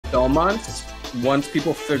Belmonts, once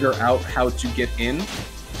people figure out how to get in,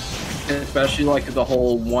 especially like the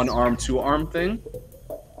whole 1-arm, 2-arm thing,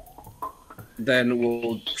 then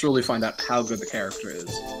we'll truly find out how good the character is.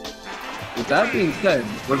 With that being said,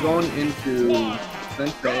 we're going into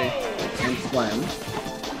Sensei and Slam.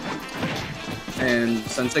 And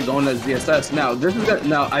Sensei going as ZSS.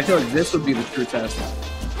 Now, I feel like this would be the true test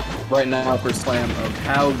right now for Slam of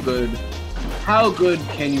how good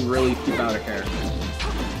can you really keep out a character.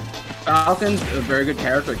 Falcon's a very good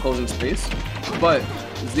character at closing space, but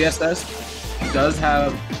ZSS does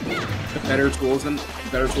have better tools than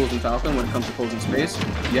Falcon when it comes to closing space.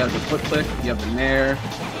 You have the foot click, you have the nair.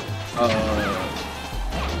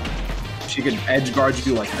 She could edge guard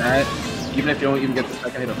you like that, even if you don't even get the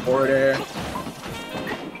second hit of forward air.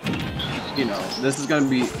 You know, this is going to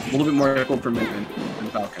be a little bit more difficult for Min than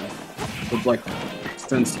Falcon. But like,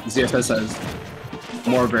 since ZSS has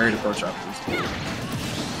more varied approach options.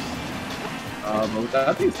 But with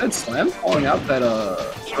that being said, Slam calling out that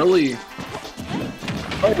early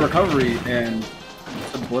recovery and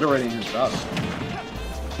obliterating his job.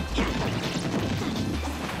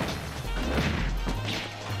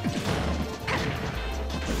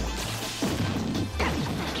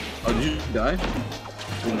 Oh, did you die?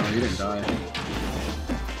 Oh, no, you didn't die.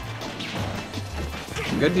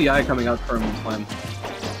 Good DI coming out from Slam.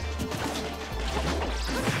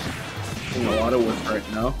 Doing a lot of work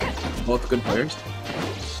right now. Both good players.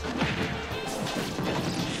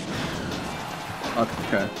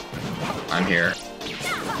 Okay. I'm here.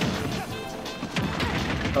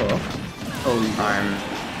 Hello.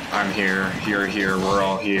 I'm here. Here. We're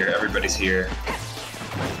all here. Everybody's here.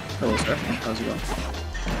 Hello, sir. How's it going?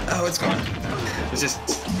 Oh, it's going. It's just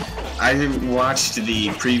I watched the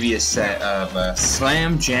previous set of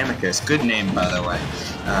SlamJamicus. Good name, by the way.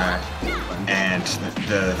 And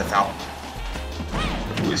the Falcon.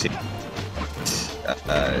 Who is he?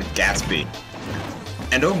 Gatsby.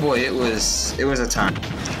 And oh boy, it was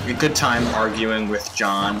a good time arguing with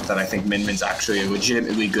John that I think Min's actually a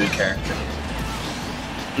legitimately good character.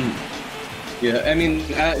 Yeah, I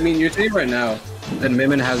mean, you're saying right now that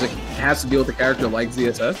Min has to deal with a character like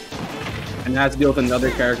ZSS, and has to deal with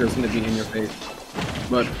another character that's going to be in your face.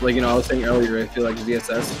 But like I was saying earlier, I feel like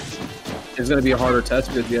ZSS is going to be a harder test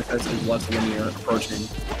because ZSS is less linear approaching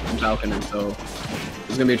Falcon, and so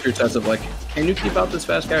it's going to be a true test of like, can you keep out this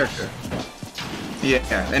fast character?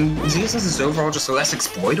 Yeah, and ZSS is overall just less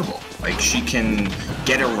exploitable. Like, she can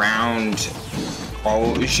get around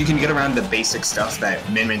the basic stuff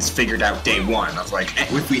that Min's figured out day one of like,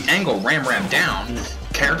 if we angle ram down,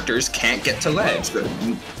 characters can't get to ledge, but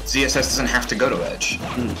ZSS doesn't have to go to ledge.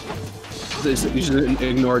 You should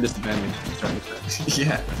ignore disadvantage.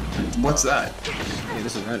 Yeah, what's that? Yeah,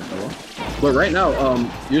 disadvantage, hello. But right now,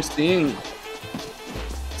 you're seeing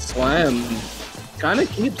Slam kind of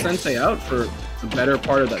keep Sensei out for the better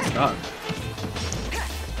part of that stock.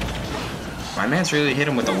 My man's really hit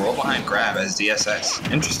him with a roll behind grab as DSS.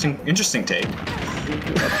 Interesting take.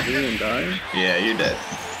 And die? Yeah, you're dead.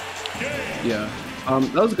 Yeah.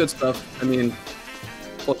 That was good stuff. I mean,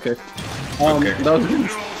 okay. Okay. That was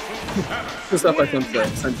good stuff by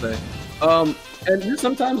Sensei. And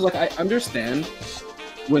sometimes, like, I understand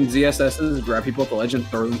when ZSSs grab people at the ledge and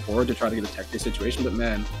throw them forward to try to get a tech situation, but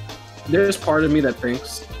man, there's part of me that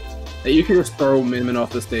thinks that you can just throw Min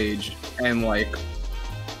off the stage and, like,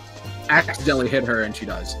 accidentally hit her and she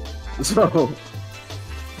dies. So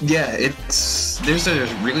yeah,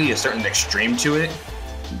 there's really a certain extreme to it,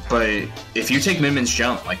 but if you take Min's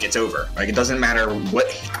jump, like, it's over. Like, it doesn't matter what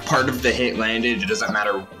part of the hit landed, it doesn't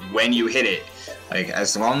matter when you hit it. Like,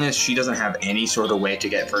 as long as she doesn't have any sort of way to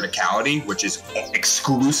get verticality, which is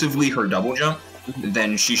exclusively her double jump,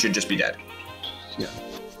 then she should just be dead. Yeah.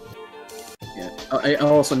 Yeah.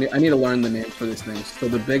 I need to learn the names for these things. So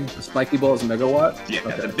the big spiky ball is megawatt. Yeah.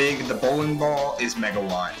 Okay. The bowling ball is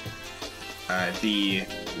megawatt. The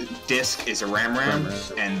disc is a ram,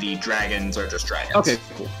 and the dragons are just dragons. Okay,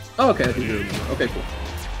 cool. Oh, okay, okay, cool.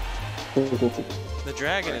 Cool. The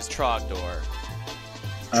dragon is Trogdor.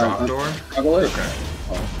 Trogdor? Okay.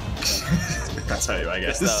 Oh. That's how I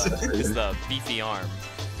guess. It's the beefy arm.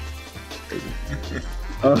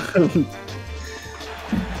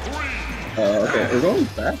 Okay, we're going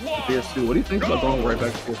back to PS2. What do you think about going right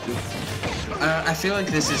back to PS2? I feel like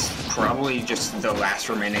this is probably just the last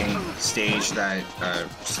remaining stage that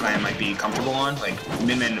Slam might be comfortable on. Like,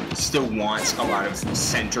 Min still wants a lot of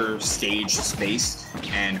center stage space,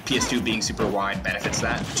 and PS2 being super wide benefits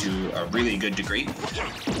that to a really good degree.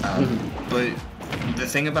 But the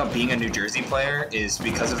thing about being a New Jersey player is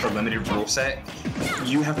because of the limited rule set,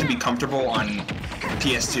 you have to be comfortable on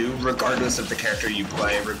PS2, regardless of the character you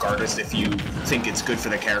play, regardless if you think it's good for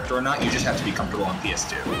the character or not. You just have to be comfortable on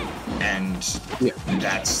PS2, and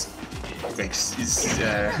that's like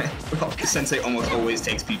Sensei almost always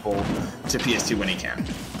takes people to PS2 when he can.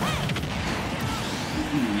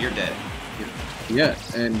 Ooh, you're dead. Yeah,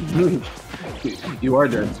 and you are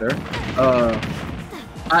dead, sir.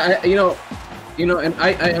 And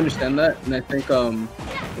I understand that, and I think oh,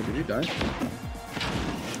 did you die?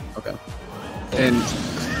 Okay. And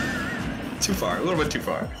too far, a little bit too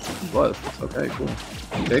far. It was. Okay, cool.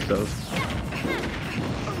 Take those.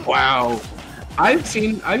 Wow. I've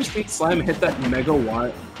seen Slam hit that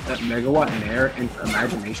megawatt nair into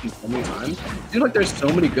imagination so many times. It seems like there's so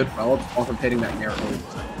many good follow-ups off of hitting that nair early,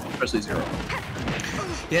 especially Zero.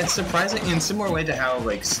 Yeah, it's surprising in a similar way to how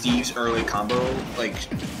like Steve's early combo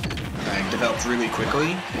developed really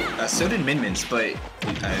quickly. So did Min-Min's, but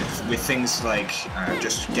with things like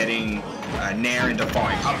just getting nair into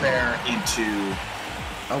falling up air into.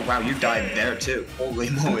 Oh wow, you died there too! Holy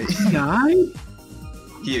moly! He died?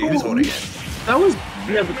 He was holding it. That was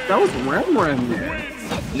Ram there.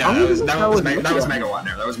 No, that was Megawatt Nair.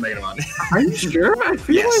 That was Megawatt Nair. Are you sure? I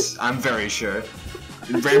feel yes, I'm very sure.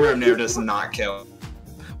 Ram Nair does not kill.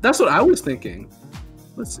 That's what I was thinking.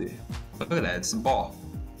 Let's see. Look at that, it's a ball.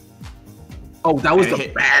 Oh, that was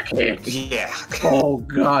the back hit. Yeah. Oh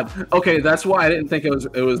god. Okay, that's why I didn't think it was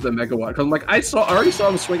the Megawatt. Because I'm like, I already saw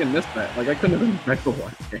him swing and miss that. Like I couldn't have been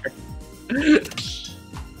Megawatt there.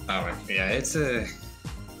 Oh yeah, it's a.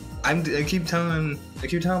 I keep telling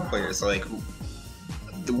players like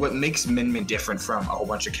what makes Min-Min different from a whole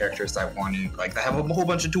bunch of characters that want to like they have a whole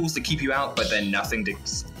bunch of tools to keep you out, but then nothing to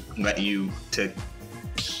let you to.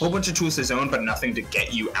 A whole bunch of tools to zone, but nothing to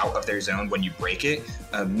get you out of their zone when you break it.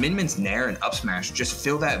 Min-Min's Nair and up smash just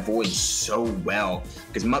fill that void so well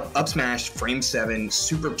because up smash, frame 7,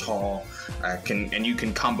 super tall, and you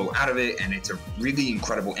can combo out of it, and it's a really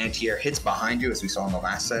incredible anti-air. Hits behind you, as we saw in the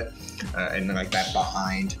last set, and then like that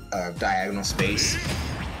behind diagonal space.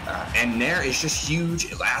 And Nair is just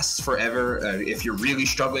huge. It lasts forever. If you're really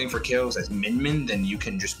struggling for kills as Min-Min, then you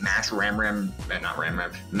can just mash mash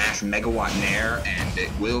Megawatt Nair, and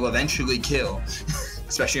it will eventually kill.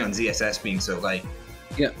 Especially on ZSS being so light.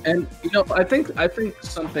 Yeah, and I think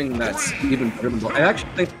something that's even better than I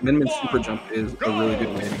actually think Min-Min's super jump is a really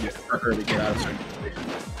good way to get for her to get out of certain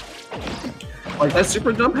situations. Like that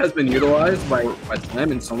super jump has been utilized by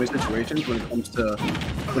Slam in so many situations when it comes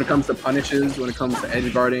to punishes, when it comes to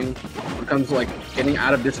edge guarding, when it comes to like getting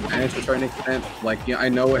out of disadvantage to a certain extent. Like I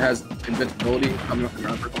know it has invincibility coming up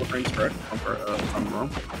around for a couple frames, correct? If I'm wrong.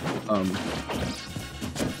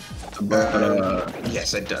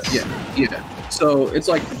 Yes, it does. Yeah. So it's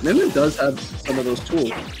like Min-Min does have some of those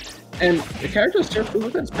tools. And the characters here,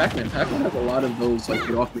 look at Pac-Man. Pac-Man has a lot of those like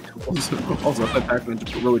get off me tools. Also,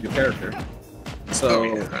 Pac-Man's a really good character. So,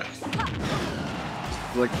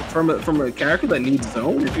 like from a character that needs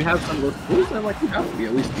zone, if you have some of those tools, then like you have to be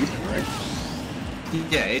at least decent, right?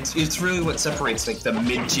 Yeah, it's really what separates like the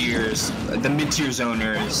mid-tier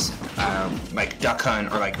zoners, like Duck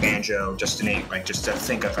Hunt or like Banjo, just to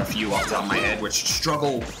think of a few off the top of my head, which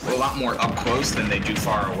struggle a lot more up close than they do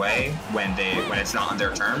far away when it's not on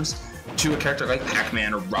their terms. To a character like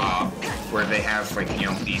Pac-Man or Rob, where they have like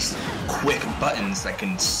these quick buttons that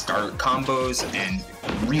can start combos and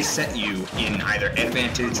reset you in either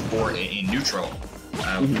advantage or in neutral,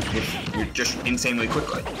 just insanely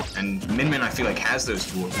quickly. And Min-Min, I feel like, has those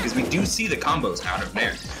tools because we do see the combos out of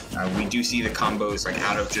Nair. We do see the combos like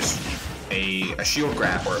out of just a shield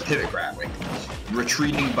grab or a pivot grab, like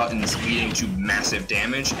retreating buttons leading to massive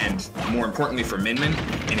damage, and more importantly for Min-Min,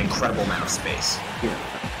 an incredible amount of space. Yeah.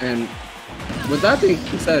 And with that being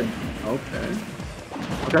said, okay.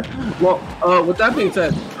 Well, with that being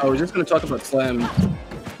said, I was just going to talk about Slam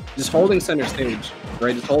just holding center stage,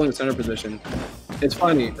 right? Just holding the center position. It's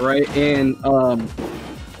funny, right? And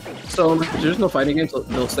so there's no fighting games.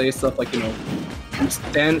 They'll say stuff like,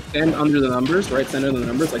 stand under the numbers, right? Stand under the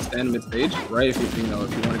numbers, like stand mid stage, right? If you want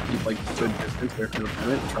to keep like good distance there for your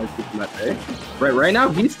opponent, try to keep him at bay. Right now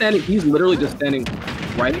he's literally just standing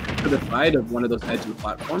right to the side of one of those edges of the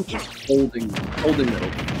platform, just holding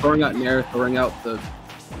middle, throwing out Nair, throwing out the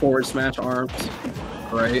forward smash arms,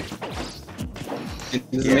 right? And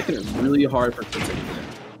just making it really hard for Sensei to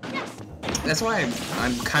get. That's why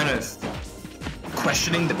I'm kind of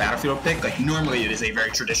questioning the Battlefield pick. Like normally it is a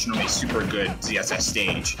very traditionally super good ZSS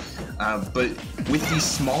stage, but with the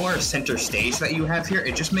smaller center stage that you have here,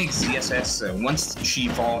 it just makes ZSS, once she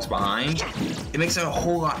falls behind, it makes it a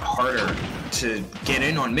whole lot harder to get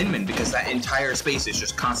in on Min-Min because that entire space is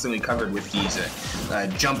just constantly covered with these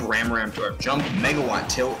jump Ram or jump Megawatt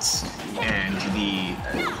tilts and the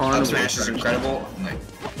up smash is incredible.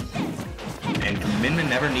 And Min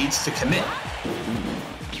never needs to commit.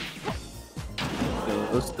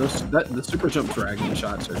 The super jump dragon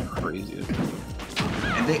shots are crazy.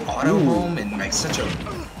 And they auto roam in like such a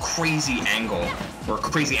crazy angle, or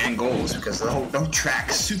crazy angles, because they'll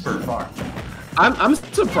track super far. I'm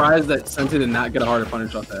surprised that Sensei did not get a harder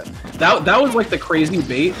punish off that. That was like the crazy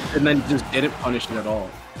bait, and then just didn't punish it at all.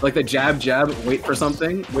 Like the jab, wait for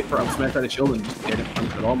something, wait for up smash out of shield, and just didn't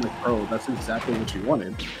punish it at all. I'm like, bro, that's exactly what you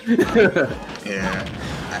wanted. Yeah.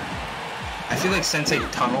 I feel like Sensei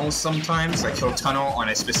tunnels sometimes. Like he'll tunnel on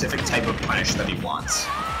a specific type of punish that he wants.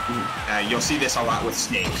 You'll see this a lot with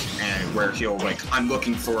Snake, where he'll like, I'm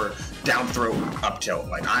looking for down throw up tilt.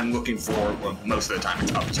 Like I'm looking for, well, most of the time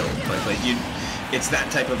it's up tilt, but like it's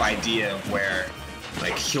that type of idea where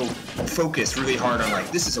like he'll focus really hard on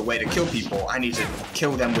like, this is a way to kill people. I need to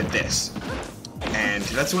kill them with this. And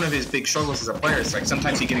that's one of his big struggles as a player. It's like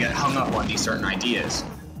sometimes he can get hung up on these certain ideas,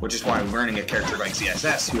 which is why learning a character like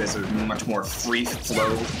ZSS, who has a much more free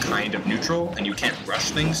flow kind of neutral, and you can't rush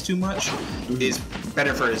things too much, is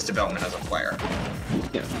better for his development as a player.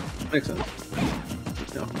 Yeah, makes sense.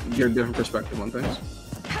 You know, you get a different perspective on things.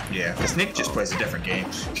 Yeah, Snake just plays a different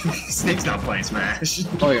game. Snake's not playing Smash.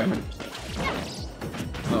 Oh yeah.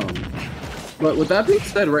 But with that being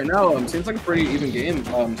said, right now seems like a pretty even game.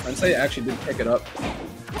 Sensei actually did pick it up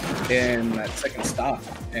in that second stop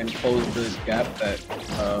and close the gap that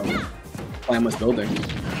Slam was building.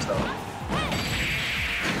 So,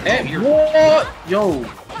 and what? Yo,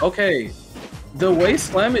 okay. The way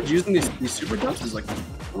Slam is using these super jumps is like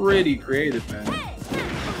pretty creative, man.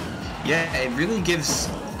 Yeah, it really gives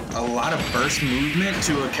a lot of burst movement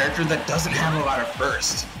to a character that doesn't have a lot of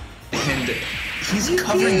burst, and he's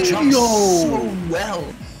covering jumps so well.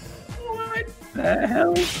 What the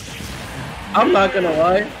hell? I'm not gonna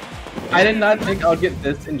lie. I did not think I'll get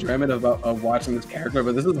this enjoyment of watching this character,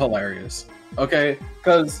 but this is hilarious. Okay,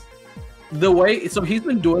 because the way he's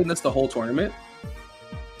been doing this the whole tournament.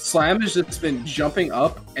 Slam has just been jumping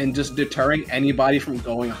up and just deterring anybody from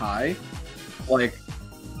going high. Like,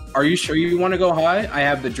 are you sure you want to go high? I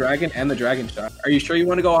have the dragon and the dragon shot. Are you sure you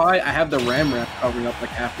want to go high? I have the ram covering up like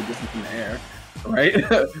half the distance in the air, right?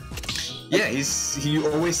 Yeah, you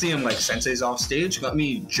always see him like, Sensei's off stage. Let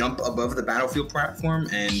me jump above the battlefield platform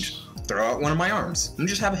and throw out one of my arms. And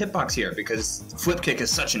just have a hitbox here because flip kick is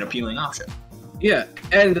such an appealing option. Yeah,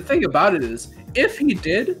 and the thing about it is, if he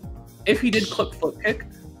did clip flip kick,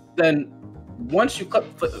 then once you clip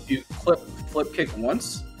flip kick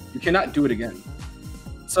once, you cannot do it again.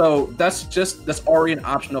 So that's already an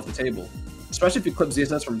option off the table. Especially if you clip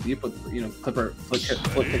ZSS from deep with flip kick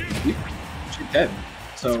from deep, she's dead.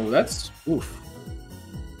 So that's oof.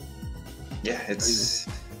 Yeah, it's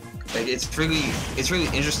really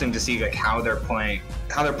interesting to see like how they're playing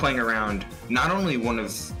around not only one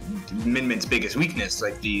of Min-Min's biggest weakness,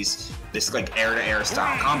 like this like air-to-air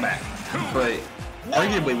style combat, but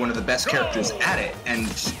arguably one of the best characters at it, and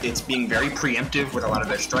it's being very preemptive with a lot of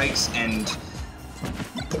their strikes and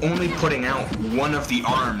only putting out one of the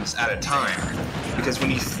arms at a time, because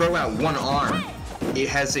when you throw out one arm, it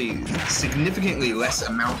has a significantly less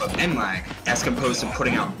amount of end lag as opposed to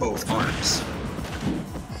putting out both arms.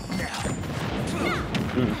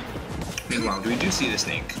 Meanwhile, we do see the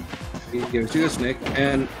Snake. Yeah, we see the Snake,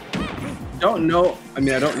 and I don't know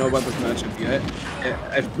about this matchup yet,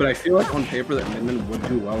 but I feel like on paper that Min would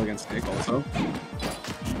do well against Snake also.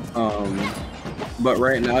 But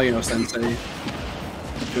right now, Sensei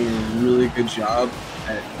doing a really good job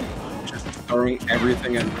at just throwing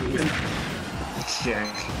everything at Min. Yeah,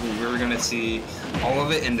 we're gonna see all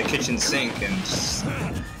of it in the kitchen sink, and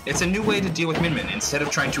it's a new way to deal with Min. Instead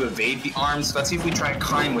of trying to evade the arms, let's see if we try and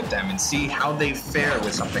climb with them and see how they fare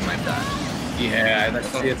with something like that. Yeah, that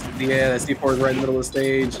C4 is right in the middle of the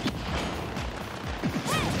stage.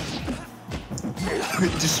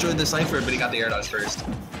 Destroyed the Cypher, but he got the air dodge first.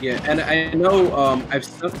 Yeah, and I know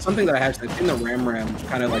something that I've seen the Ram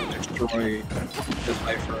kind of like destroy the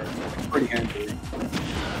Cypher pretty handily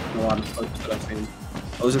in a lot of clips that I've seen.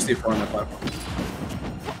 Oh, let's just see 4 on that platform.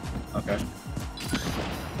 Okay.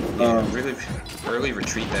 Yeah, really early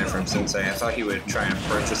retreat there from Sensei. I thought he would try and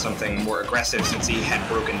approach with something more aggressive since he had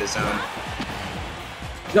broken the zone.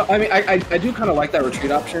 No, I mean I do kind of like that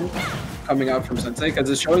retreat option coming out from Sensei because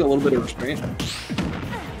it's showing a little bit of restraint.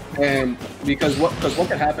 And because what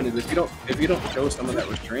can happen is if you don't show some of that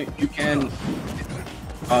restraint, you can.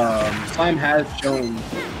 Slime has shown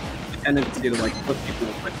the tendency to like put people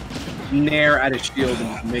like nair at his shield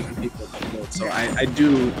and making people explode. So I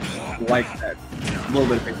do like that a little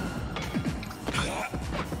bit of it.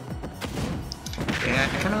 Yeah,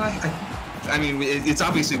 I kind of like. I mean, it's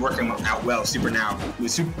obviously working out well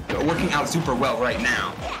working out super well right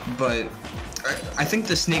now, but I think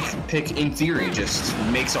the snake pick in theory just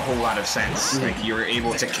makes a whole lot of sense. Like, you're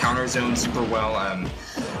able to counter zone super well.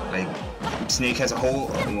 Like, Snake has a whole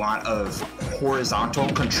lot of horizontal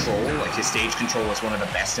control. Like, his stage control is one of the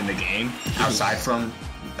best in the game, outside from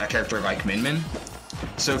a character like Min.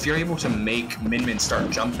 So if you're able to make Min start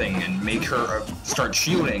jumping and make her start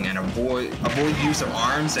shielding and avoid use of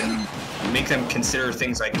arms and make them consider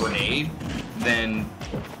things like grenade, then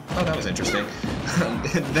oh, that was interesting.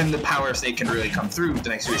 Then the power of Snake can really come through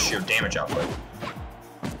thanks to his sheer damage output.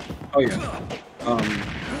 Oh yeah.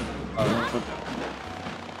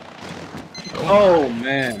 Oh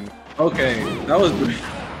man. Okay, that was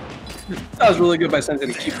really good by Sensei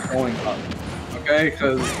to keep going up. Okay,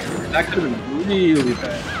 because that could have been really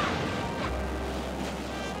bad.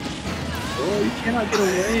 Oh, you cannot get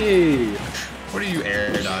away. What are you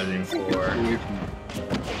air dodging for?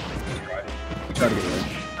 Try to get away.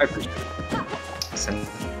 I appreciate it.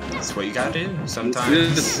 That's what you gotta do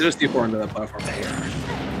sometimes. Just D4 into that platform.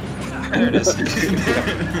 There it is.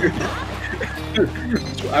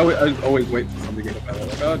 I always wait for somebody to get up at it.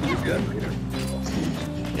 Like, oh, did you see that later?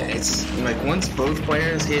 Yeah, it's like once both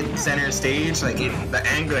players hit center stage, like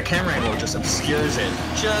the camera angle just obscures it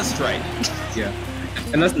just right. Yeah,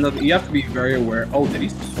 and that's another. You have to be very aware. Oh, did he?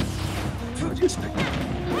 What did he stick?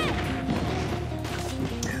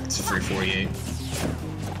 Yeah, it's 348.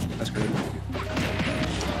 That's good.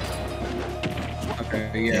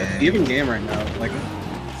 Okay, yeah. Even game right now. Like,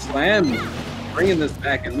 Slam bringing this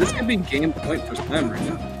back, and this could be game point for Slam right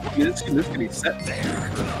now. I mean, this could be set.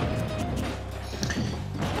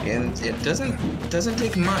 And it doesn't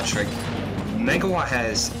take much. Like, Megawatt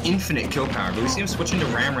has infinite kill power, but we see him switching to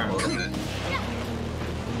Ram a little bit.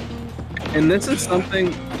 And this is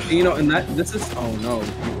something, you know, this is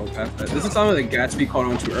This is something that Gatsby caught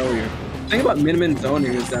on to earlier. The thing about Min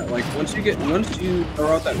zoning is that, like, once you throw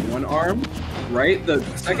out that one arm, right, the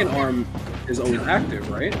second arm is always active,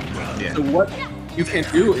 right? Yeah. So what you can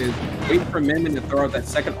do is wait for Min to throw out that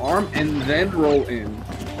second arm and then roll in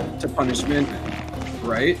to punish Min.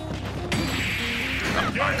 Right?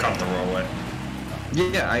 I caught the roll with.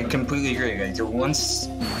 Yeah, I completely agree. Like, once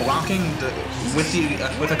blocking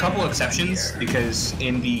with a couple exceptions, because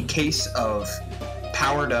in the case of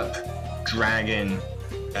powered up dragon,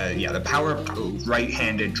 the power up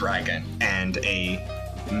right-handed dragon and a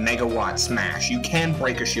megawatt smash, you can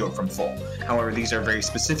break a shield from full. However, these are very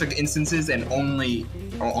specific instances and only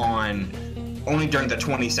during the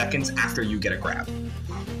 20 seconds after you get a grab.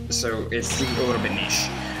 So it's a little bit niche.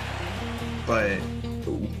 But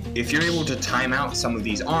if you're able to time out some of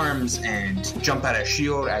these arms and jump out a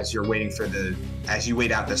shield as you wait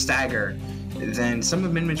out the stagger, then some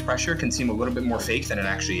of Min-Min's pressure can seem a little bit more fake than it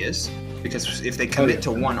actually is. Because if they commit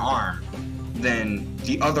to one arm, then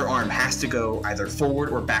the other arm has to go either forward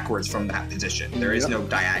or backwards from that position. There is no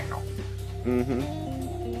diagonal. Mm-hmm.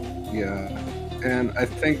 Yeah. And I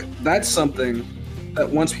think that's something that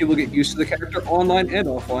once people get used to the character online and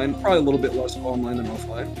offline, probably a little bit less online than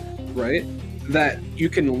offline, right? That you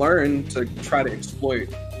can learn to try to exploit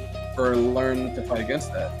or learn to fight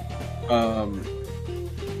against that. And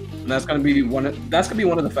that's gonna be one of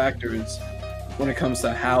the factors when it comes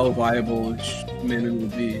to how viable Min will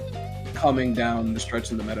be coming down the stretch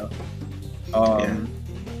in the meta.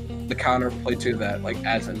 The counterplay to that, like,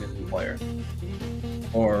 as a Min player,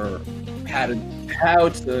 or how to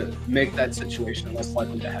make that situation less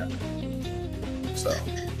likely to happen. So,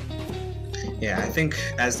 yeah, I think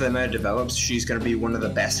as the meta develops, she's going to be one of the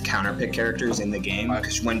best counter pick characters in the game,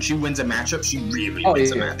 because when she wins a matchup, she really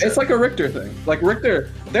wins a matchup. It's like a Richter thing. Like,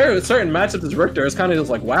 Richter, there are certain matchups as Richter, it's kind of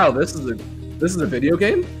just like, wow, this is a video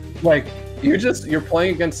game? Like, you're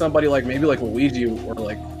playing against somebody like maybe like Luigi, or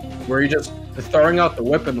like where you're just throwing out the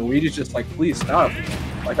whip and Luigi's just like, please stop.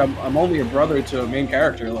 Like, I'm only a brother to a main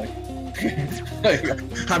character, like,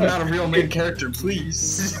 I'm not a real main character,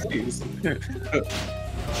 please. Please.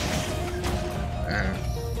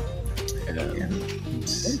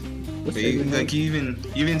 Like, you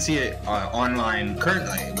even see it online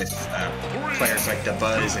currently with players like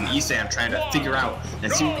DeBuzz and ESAM trying to figure out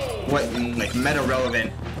and see what, like, meta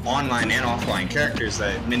relevant online and offline characters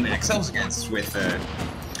that Min excels against, with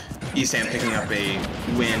ESAM picking up a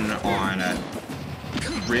win on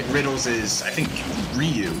Riddles' I think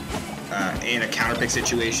Ryu in a counterpick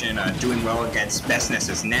situation, doing well against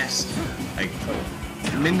Bestness's Ness. Like,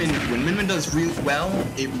 when Min does really well,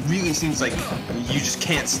 it really seems like you just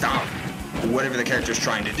can't stop whatever the character's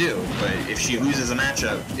trying to do. But if she loses a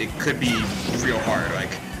matchup, it could be real hard.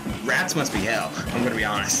 Like, rats must be hell. I'm gonna be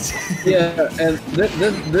honest. Yeah, and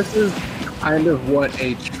this is kind of what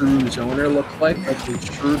a true zoner looks like a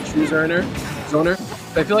true zoner.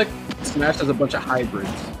 I feel like Smash has a bunch of hybrids,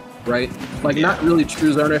 right? Like, not really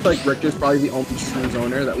true zoner. I feel like Richter's probably the only true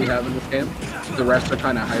zoner that we have in this game. The rest are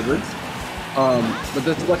kind of hybrids. But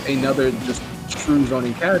this is like another just true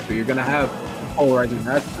zoning character. You're gonna have polarizing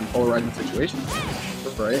matches and polarizing situations,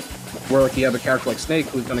 right? Where like you have a character like Snake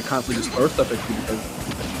who's gonna constantly just throw stuff at you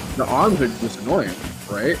because the arms are just annoying,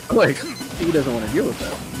 right? Like, he doesn't want to deal with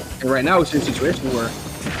that. And right now it's in a situation where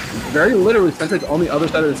very literally Sensei's on the other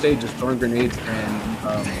side of the stage just throwing grenades and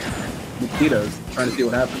mosquitoes, trying to see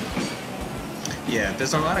what happens. Yeah,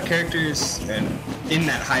 there's a lot of characters and in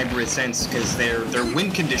that hybrid sense because their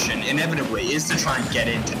win condition inevitably is to try and get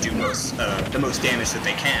in to do the most damage that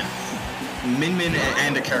they can. Min Min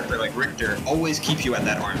and a character like Richter always keep you at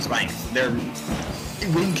that arm's length. Their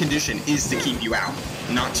win condition is to keep you out,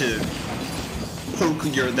 not to poke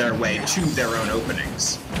their way to their own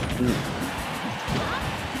openings.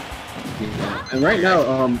 And right now,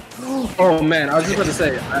 oh man, I was just about to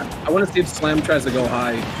say, I want to see if Slam tries to go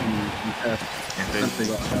high to test Sensei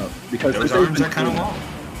going out, because those arms are kind of long.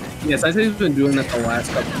 Yeah, Sensei's been doing that the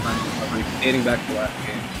last couple of times, like dating back to the last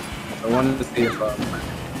game. So I wanted to see if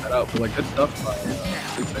that out, but like good stuff by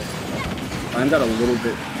Sensei. Slam got a little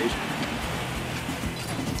bit patient.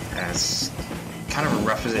 That's kind of a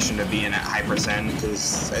rough position to be in at Hypersen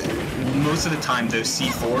because most of the time those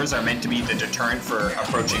C4s are meant to be the deterrent for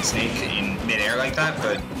approaching Snake in midair like that,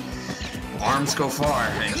 but arms go far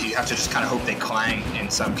and you have to just kind of hope they clang in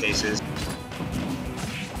some cases.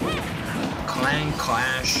 Clang,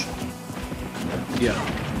 clash. Yeah.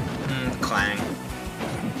 Clang.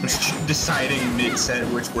 Deciding mid-set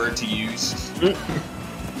which word to use. You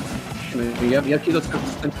have to keep those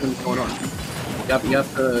things going on. You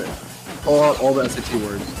have to pull out all the SAT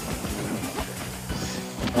words.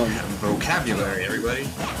 Vocabulary, everybody.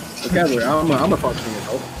 Vocabulary. I'm a functioning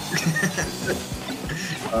adult.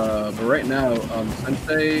 But right now,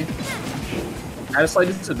 Sensei at a slight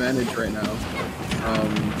disadvantage right now.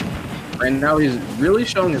 Right now he's really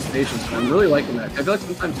showing his patience, and I'm really liking that. I feel like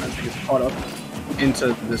sometimes Sensei gets caught up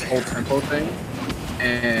into this whole tempo thing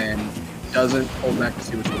and doesn't hold back to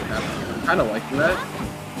see what's really happening. I'm kind of liking that.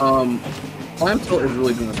 Slam still is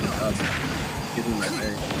really doing a good job. He's doing that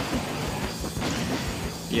thing.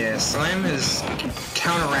 Yeah, Slam has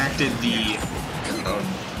counteracted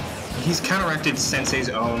he's counteracted Sensei's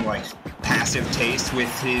own like passive taste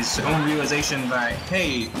with his own realization that,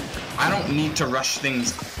 hey, I don't need to rush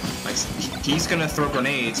things. Like, he's gonna throw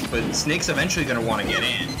grenades, but Snake's eventually gonna want to get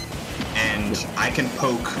in, and I can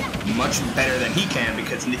poke much better than he can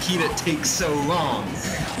because Nikita takes so long.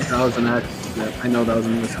 That was an accident. I know that was a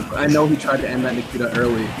mistake. I know he tried to end that Nikita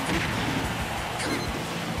early.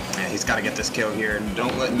 Yeah, he's got to get this kill here, and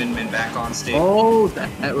don't let Min Min back on stage. Oh,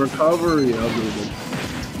 that recovery. That was really good.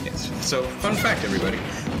 Yes. So, fun fact, everybody.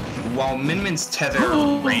 While Min Min's tether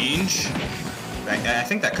range, I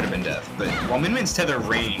think that could have been Dev, but while Min Min's tether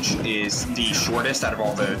range is the shortest out of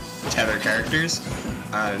all the tether characters,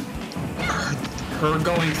 her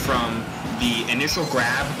going from the initial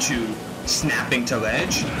grab to snapping to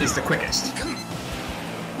ledge is the quickest.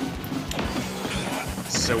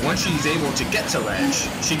 So once she's able to get to ledge,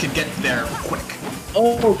 she could get there quick.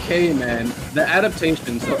 Okay, man. The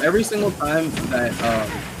adaptation. So every single time that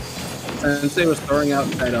Sensei was throwing out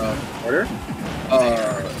that order,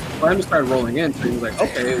 Slam just started rolling in, so he was like,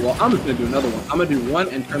 okay, well, I'm just going to do another one. I'm going to do one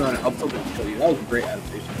and turn on an up tilt and kill you. That was a great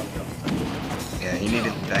adaptation. Yeah, he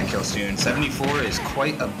needed that kill soon. 74 is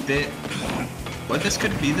quite a bit, but this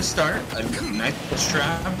could be the start. A nice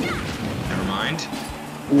trap. Never mind.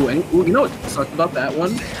 Ooh, and you know what sucked about that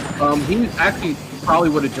one? He actually probably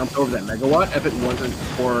would have jumped over that megawatt if it wasn't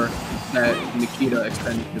for that Nikita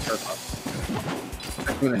extending his hitbox.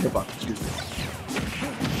 Actually, the hitbox, excuse me.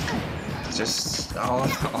 Just all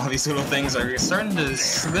these little things are starting to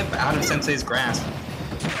slip out of Sensei's grasp.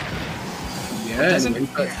 Yeah, it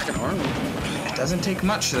doesn't take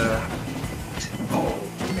much though. Oh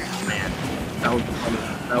man, that was funny.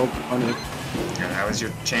 That was funny. Yeah, that was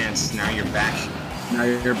your chance. Now you're back. Now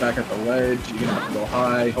you're back at the ledge. You're gonna have to go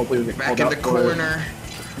high. Hopefully you get back in the corner.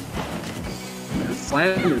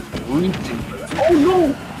 Slam is reaching for that. Oh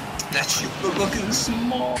no! That's you looking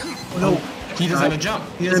small. Oh, no. He doesn't have a jump.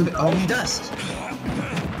 He doesn't. Oh, he does.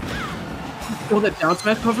 Oh, that down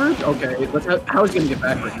smash coverage? Okay, let's have, how is he gonna get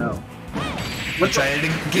back right now? Let's try it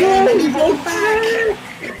again. Oh, he rolled back!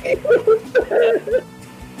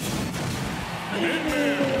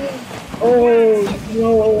 Oh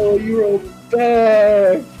no, you rolled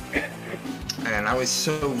back! And I was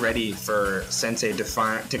so ready for Sensei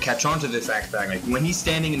to catch on to the fact that, like, when he's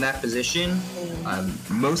standing in that position,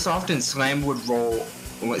 most often Slam would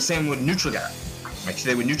neutral get up. Like,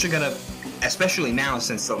 they would neutral get up, especially now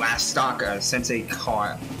since the last stock Sensei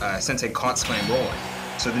caught Slam rolling.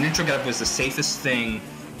 So the neutral get up was the safest thing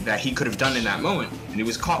that he could have done in that moment, and he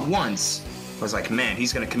was caught once. I was like, man,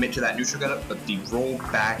 he's gonna commit to that neutral get up, but the roll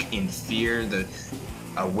back in fear, this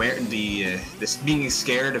being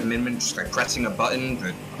scared of Min Min just like pressing a button,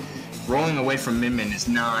 the rolling away from Min Min is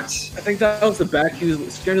not. I think that was the back. He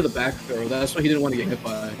was scared of the back throw. That's why he didn't want to get hit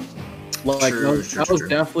by. Like that was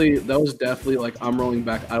definitely like, I'm rolling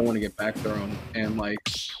back. I don't want to get back thrown, and like,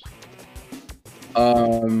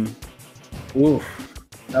 oof,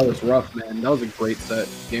 that was rough, man. That was a great set.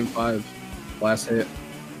 Game 5, last hit.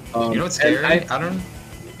 You know what's scary? I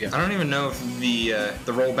don't even know if the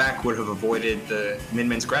rollback would have avoided the Min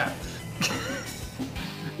Min's grab.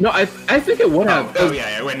 No, I think it would have. Oh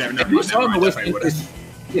yeah, it would never.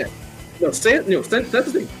 Yeah. No, that's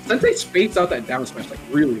the thing. Sensei spaced out that down smash like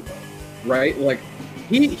really well, right? Like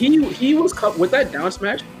he was with that down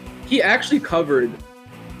smash. He actually covered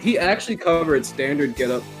standard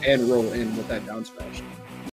get up and roll in with that down smash.